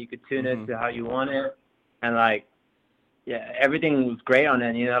phone. You could tune Mhm. it to how you want it, and yeah, everything was great on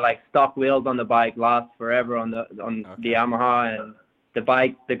it. Like stock wheels on the bike last forever on the Yamaha, and the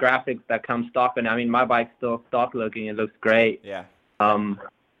graphics that come stock. And I mean, my bike's still stock looking. It looks great. Yeah. And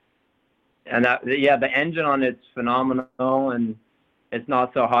the engine on it's phenomenal, and it's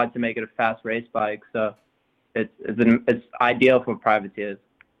not so hard to make it a fast race bike. So it's ideal for privateers.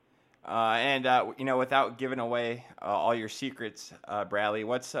 Without giving away all your secrets, Bradley,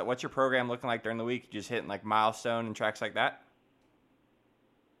 what's your program looking like during the week? You just hitting like Milestone and tracks like that?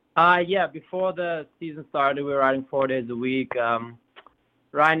 Yeah, before the season started, we were riding 4 days a week.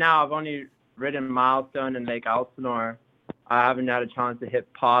 Right now, I've only ridden Milestone and Lake Elsinore. I haven't had a chance to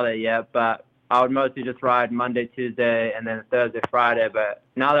hit Pilot yet, but I would mostly just ride Monday, Tuesday, and then Thursday, Friday. But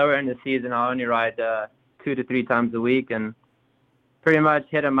now that we're in the season, I only ride 2 to 3 times a week, and pretty much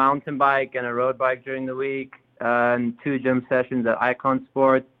hit a mountain bike and a road bike during the week, and 2 gym sessions at Icon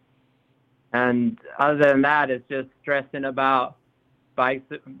Sports. And other than that, it's just stressing about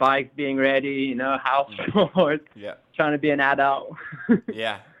bikes being ready, house chores, Yeah. trying to be an adult.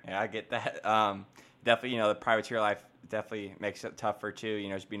 Yeah, I get that. Definitely, the privateer life definitely makes it tougher too.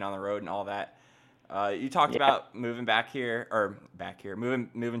 Just being on the road and all that. You talked about moving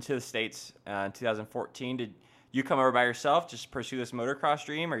moving to the States in 2014. Did you come over by yourself, just pursue this motocross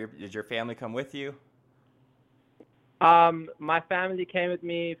dream, or did your family come with you? My family came with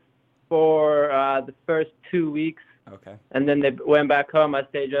me for the first 2 weeks. Okay. And then they went back home. I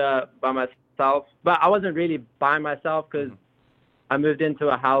stayed by myself. But I wasn't really by myself because I moved into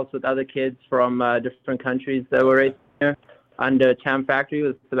a house with other kids from different countries that were racing here under Cham Factory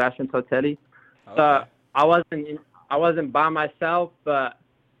with Sebastian Tortelli. Okay. So I wasn't by myself, but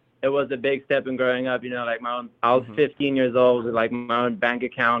it was a big step in growing up. Like I was 15 years old with like my own bank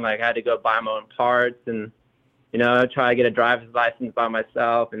account. Like I had to go buy my own parts and try to get a driver's license by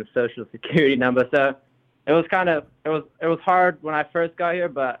myself and social security number. So it was hard when I first got here,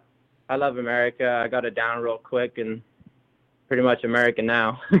 but I love America. I got it down real quick and pretty much American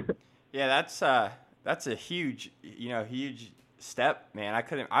now. Yeah, that's a huge step, man. I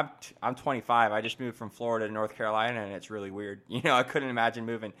couldn't. I'm 25. I just moved from Florida to North Carolina, and it's really weird. I couldn't imagine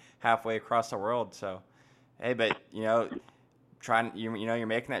moving halfway across the world. So, hey, but trying. You're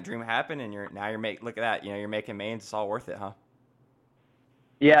making that dream happen, and look at that. You're making mains. It's all worth it, huh?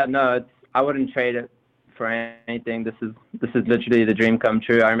 Yeah, no, I wouldn't trade it for anything. This is literally the dream come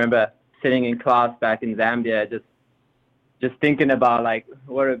true. I remember sitting in class back in Zambia, just thinking about like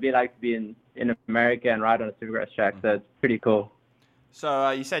what it would be like to be in America and ride on a supercross track. So it's pretty cool. So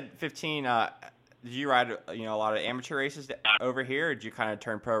you said 15. Did you ride a lot of amateur races over here, or did you kind of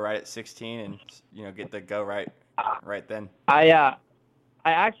turn pro right at 16 and get the go right then? I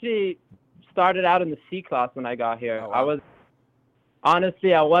actually started out in the C class when I got here. Oh, wow. I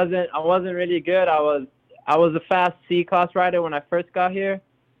wasn't really good. I was a fast C class rider when I first got here,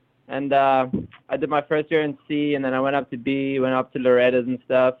 and I did my first year in C, and then I went up to B, went up to Loretta's and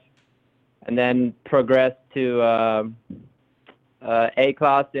stuff, and then progressed to A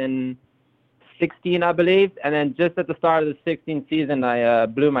class in 16, I believe, and then just at the start of the 16 season, I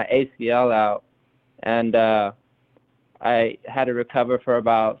blew my ACL out, and I had to recover for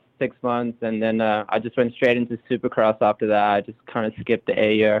about 6 months, and then I just went straight into Supercross after that. I just kind of skipped the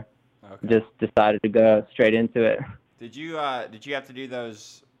A year. Okay. Just decided to go straight into it. Did you have to do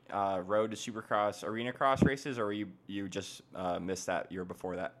those road to Supercross arena cross races, or you just missed that year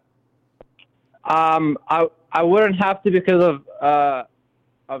before that? I wouldn't have to because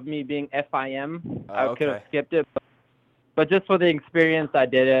of me being FIM. I could have skipped it, but just for the experience, I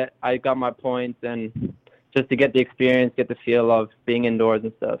did it. I got my points, and just to get the experience, get the feel of being indoors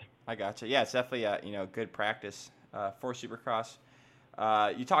and stuff. I gotcha. Yeah, it's definitely good practice for Supercross.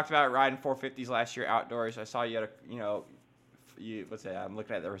 You talked about riding 450s last year outdoors. I saw you had I'm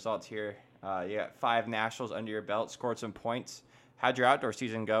looking at the results here. You got 5 nationals under your belt, scored some points. How'd your outdoor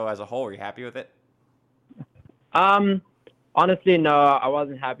season go as a whole? Were you happy with it? Honestly, no, I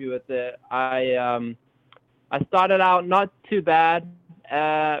wasn't happy with it. I started out not too bad.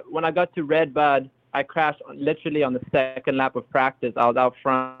 When I got to Red Bud, I crashed literally on the second lap of practice. I was out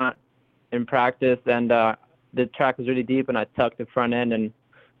front in practice, and the track was really deep, and I tucked the front end and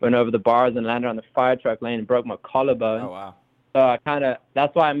went over the bars and landed on the fire truck lane and broke my collarbone. Oh, wow. So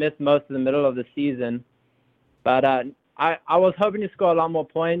that's why I missed most of the middle of the season. But I was hoping to score a lot more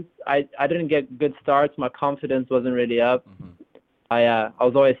points. I didn't get good starts. My confidence wasn't really up. Mm-hmm. I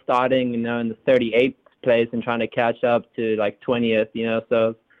was always starting, in the 38th place and trying to catch up to like 20th,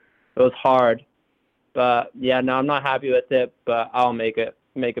 so it was hard. But yeah, no, I'm not happy with it, but I'll make it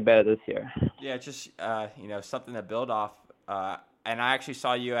better this year. Yeah, just something to build off. And I actually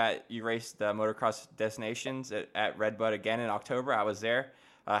saw you raced the Motocross Destinations at Red Bud again in October. I was there.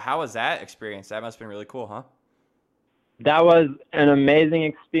 How was that experience? That must have been really cool, huh? That was an amazing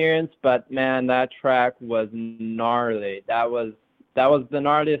experience, but man, that track was gnarly. That was the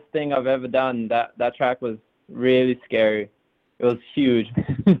gnarliest thing I've ever done. That track was really scary. It was huge.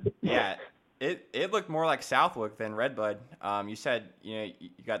 Yeah. It looked more like Southwick than Red Bud. You said you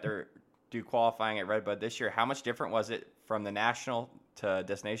got to do qualifying at Red Bud this year. How much different was it from the national to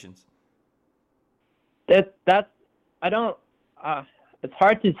Destinations? It's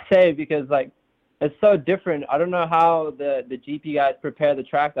hard to say because it's so different. I don't know how the GP guys prepare the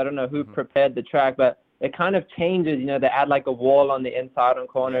track. I don't know who prepared the track, but it kind of changes. They add like a wall on the inside on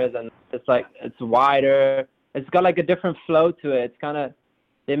corners, and it's wider. It's got like a different flow to it. It's kind of,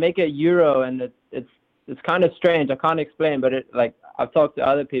 they make it Euro, and it's kind of strange. I can't explain, but I've talked to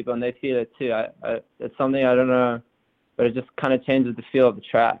other people and they feel it too. It's something I don't know, but it just kind of changes the feel of the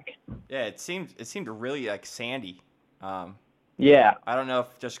track. Yeah, it seemed really like sandy. Yeah. I don't know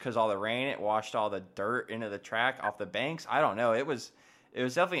if just because all the rain, it washed all the dirt into the track off the banks. I don't know. It was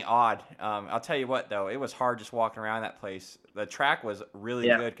definitely odd. I'll tell you what though, it was hard just walking around that place. The track was really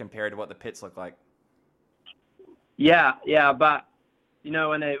good compared to what the pits looked like. Yeah, but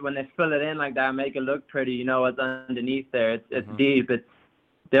when they fill it in like that, make it look pretty, what's underneath there. It's deep.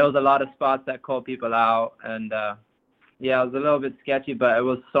 There was a lot of spots that called people out, and it was a little bit sketchy, but it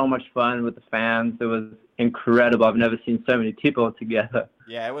was so much fun with the fans. It was incredible. I've never seen so many people together.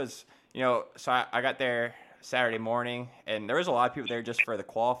 Yeah, it was. So I got there Saturday morning, and there was a lot of people there just for the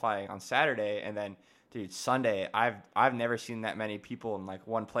qualifying on Saturday, and then dude, Sunday, I've never seen that many people in like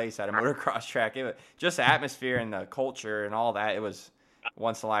one place at a motocross track. It was just the atmosphere and the culture and all that. It was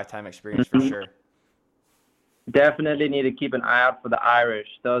once in a lifetime experience for sure. Definitely need to keep an eye out for the Irish.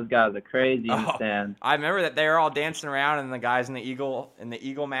 Those guys are crazy in the stands. I remember that they were all dancing around, and the guys in the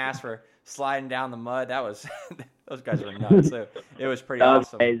eagle mask were sliding down the mud. That was those guys were nuts. So it was pretty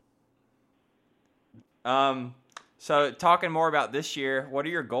awesome. Crazy. So talking more about this year, what are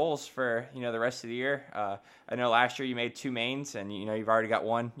your goals for, the rest of the year? I know last year you made 2 mains and, you've already got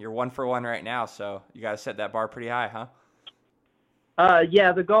one. You're 1 for 1 right now. So you got to set that bar pretty high, huh?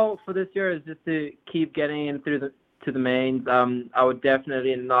 Yeah, the goal for this year is just to keep getting in to the mains. I would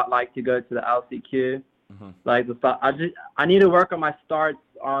definitely not like to go to the LCQ. Mm-hmm. I need to work on my starts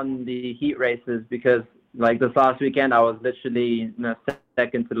on the heat races because this last weekend I was literally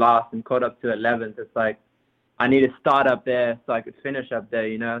second to last and caught up to 11th. It's like I need to start up there so I could finish up there,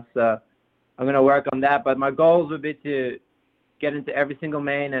 So I'm going to work on that. But my goals would be to get into every single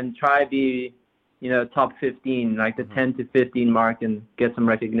main and try be, top 15, the mm-hmm. 10 to 15 mark and get some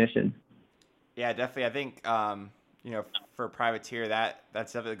recognition. Yeah, definitely. I think, for privateer, that's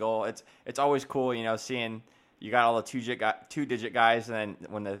definitely the goal. It's always cool, seeing you got all the two-digit guys, and then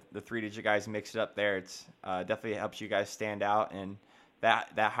when the 3-digit guys mix it up there, it's definitely helps you guys stand out. And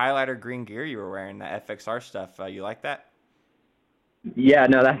that highlighter green gear you were wearing, that FXR stuff, you like that? Yeah,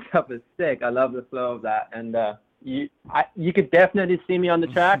 no, that stuff is sick. I love the flow of that, and you could definitely see me on the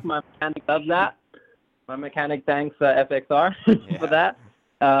track. My mechanic loves that. My mechanic thanks FXR for that.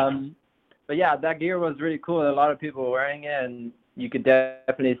 But yeah, that gear was really cool. A lot of people were wearing it, and you could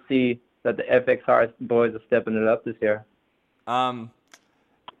definitely see that the FXR boys are stepping it up this year.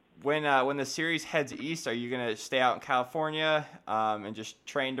 When the series heads east, are you gonna stay out in California and just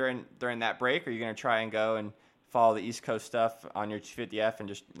train during that break, or are you gonna try and go and follow the East Coast stuff on your 250F and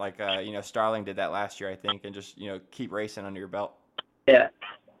just Starling did that last year, I think, and just keep racing under your belt?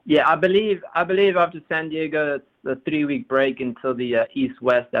 Yeah, I believe after San Diego, it's the 3-week break until the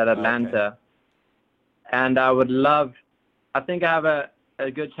East-West at Atlanta. Okay. And I think I have a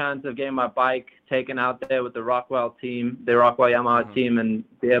good chance of getting my bike taken out there with the Rockwell team, the Rockwell Yamaha mm-hmm. team, and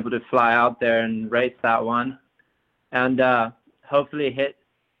be able to fly out there and race that one. And hopefully hit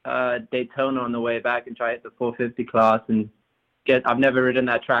Daytona on the way back and try hit the 450 class and I've never ridden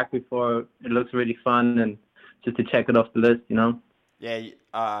that track before. It looks really fun, and just to check it off the list, Yeah,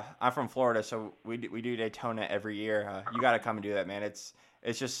 I'm from Florida, so we do Daytona every year. You got to come and do that, man. It's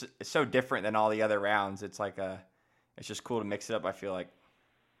so different than all the other rounds. It's it's just cool to mix it up, I feel like.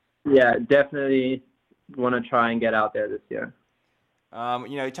 Yeah, definitely want to try and get out there this year.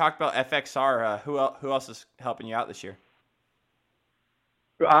 You talked about FXR. Who else is helping you out this year?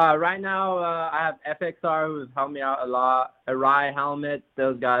 Right now, I have FXR who's helped me out a lot. Arai helmets,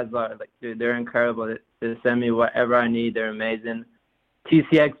 those guys are dude, they're incredible. They send me whatever I need. They're amazing.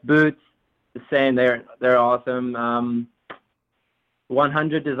 TCX boots, the same. They're awesome.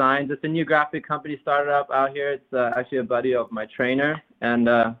 100 Designs. It's a new graphic company started up out here. It's actually a buddy of my trainer, and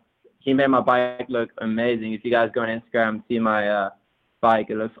he made my bike look amazing. If you guys go on Instagram and see my bike,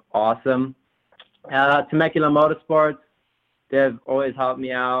 it looks awesome. Temecula Motorsports, they've always helped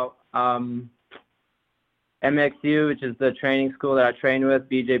me out. MXU, which is the training school that I train with,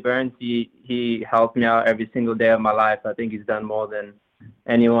 BJ Burns, he helps me out every single day of my life. I think he's done more than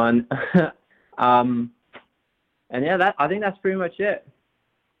anyone. And yeah, I think that's pretty much it.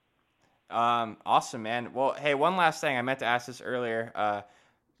 Awesome, man. Well, hey, one last thing. I meant to ask this earlier.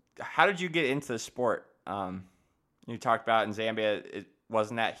 How did you get into the sport? You talked about in Zambia, it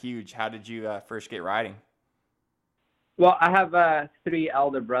wasn't that huge. How did you first get riding? Well, I have 3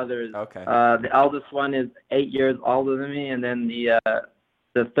 elder brothers. Okay. The eldest one is 8 years older than me, and then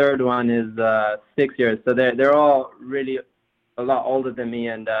the third one is 6 years. So they're all really a lot older than me.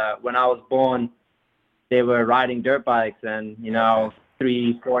 And when I was born, they were riding dirt bikes, and I was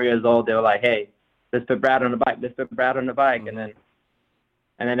 3-4 years old. They were like, "Hey, let's put Brad on the bike. Let's put Brad on the bike." Mm-hmm.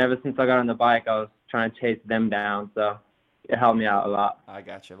 And then ever since I got on the bike, I was trying to chase them down. So it helped me out a lot. I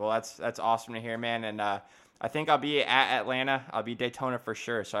gotcha. Well, that's awesome to hear, man. And I think I'll be at Atlanta. I'll be Daytona for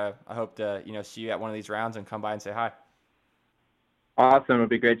sure. So I hope to see you at one of these rounds and come by and say hi. Awesome. It'll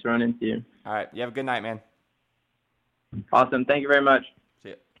be great to run into you. All right. You have a good night, man. Awesome. Thank you very much. See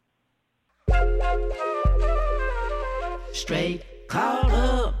ya. Straight caught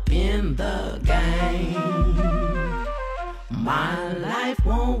up in the game. My life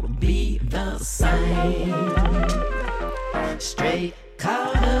won't be the same. Straight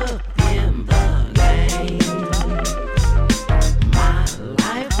caught up in the game. My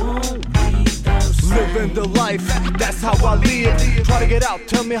life won't be the same. Living the life, that's how I live. Try to get out,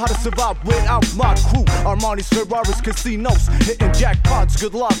 tell me how to survive without my crew. Armani's, Ferraris, casinos, hitting jackpots chance,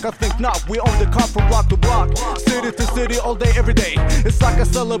 good luck. I think not, we own the car from block to block. City to city, all day, every day. It's like a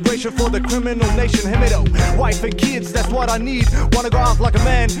celebration for the criminal nation. Hey, me though, wife and kids, that's what I need. Wanna go out like a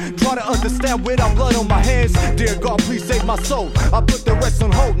man, try to understand without blood on my hands. Dear God, please save my soul. I put the rest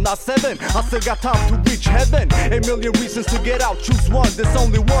on hold, not 7. I still got time to reach heaven. 8 million reasons to get out, choose one. There's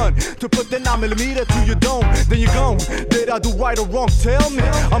only one to put the 9mm to your dome. Then you're gone. Did I do right or wrong? Tell me.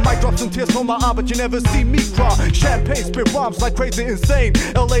 I might drop some tears from my eye, but you never see me cry. Champagne, spit bombs like crazy insane.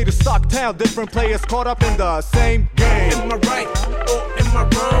 LA to Stocktown, different players caught up in the same game. Am I right or am I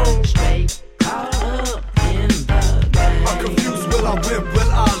wrong? Straight caught up in the game. I'm confused, will I win, will